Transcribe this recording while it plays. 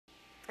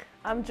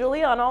I'm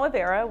Juliana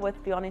Oliveira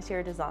with Beyond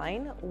Interior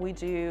Design. We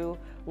do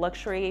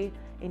luxury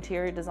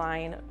interior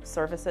design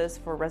services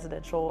for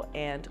residential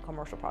and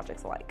commercial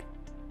projects alike.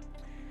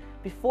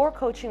 Before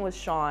coaching with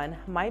Sean,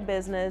 my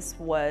business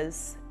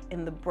was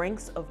in the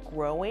brinks of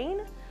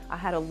growing. I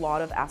had a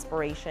lot of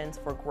aspirations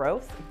for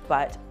growth,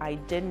 but I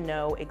didn't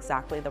know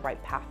exactly the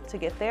right path to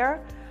get there.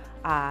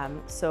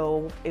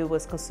 So it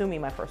was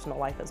consuming my personal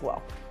life as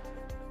well.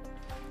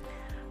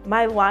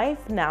 My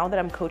life now that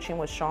I'm coaching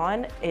with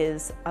Sean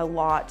is a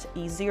lot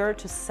easier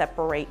to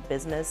separate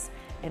business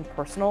and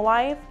personal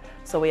life.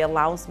 So it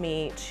allows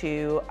me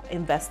to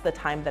invest the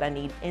time that I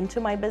need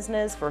into my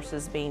business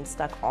versus being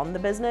stuck on the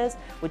business,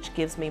 which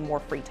gives me more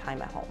free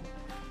time at home.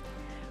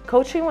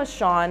 Coaching with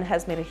Sean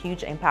has made a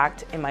huge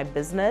impact in my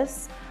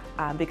business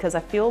because I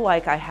feel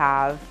like I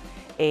have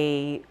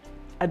an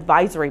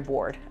advisory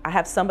board. I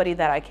have somebody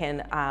that I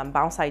can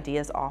bounce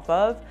ideas off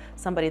of,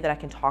 somebody that I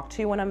can talk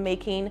to when I'm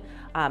making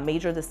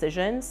major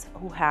decisions,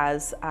 who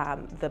has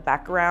the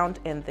background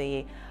and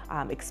the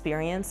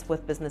experience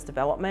with business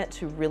development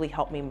to really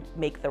help me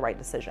make the right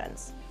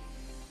decisions.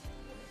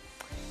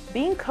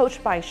 Being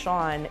coached by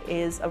Sean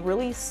is a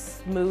really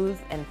smooth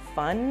and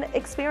fun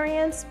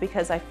experience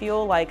because I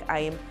feel like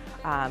I'm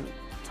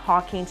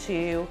talking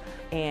to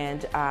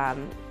and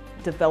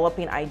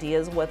developing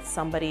ideas with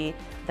somebody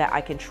that I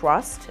can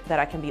trust, that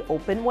I can be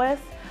open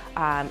with,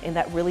 and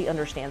that really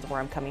understands where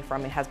I'm coming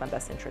from and has my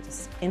best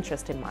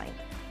interest in mind.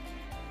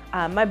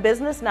 My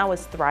business now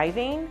is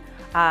thriving.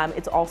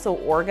 It's also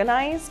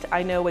organized.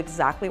 I know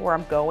exactly where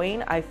I'm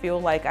going. I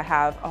feel like I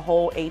have a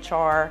whole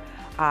HR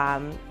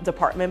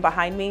department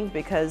behind me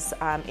because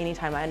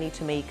anytime I need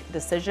to make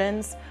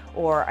decisions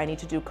or I need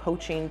to do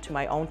coaching to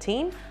my own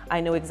team,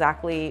 I know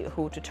exactly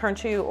who to turn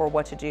to or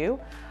what to do.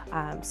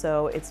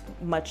 So it's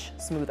much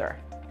smoother.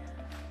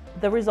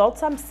 The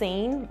results I'm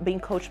seeing being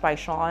coached by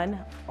Sean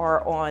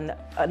are on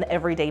an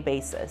everyday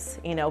basis.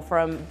 You know,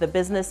 from the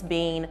business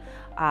being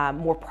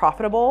more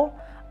profitable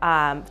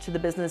to the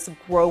business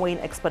growing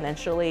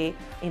exponentially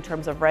in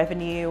terms of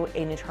revenue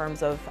and in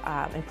terms of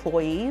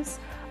employees.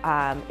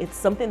 It's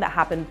something that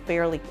happened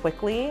fairly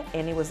quickly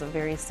and it was a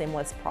very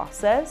seamless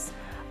process.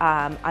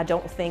 I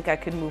don't think I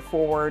could move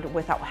forward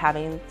without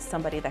having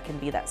somebody that can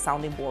be that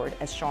sounding board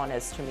as Sean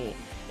is to me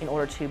in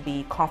order to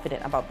be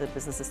confident about the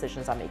business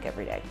decisions I make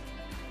every day.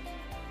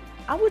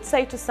 I would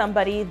say to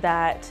somebody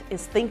that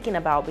is thinking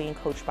about being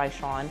coached by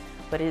Sean,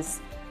 but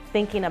is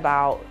thinking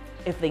about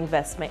if the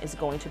investment is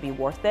going to be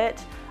worth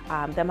it,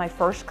 that my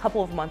first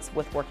couple of months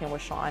with working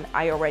with Sean,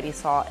 I already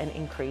saw an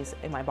increase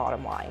in my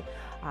bottom line,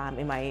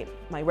 in my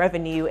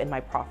revenue and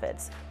my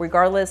profits.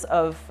 Regardless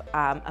of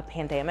a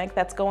pandemic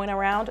that's going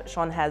around,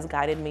 Sean has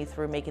guided me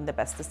through making the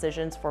best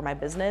decisions for my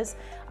business,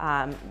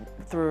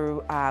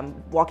 through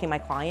walking my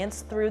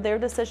clients through their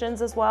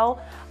decisions as well.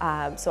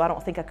 So I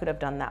don't think I could have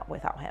done that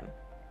without him.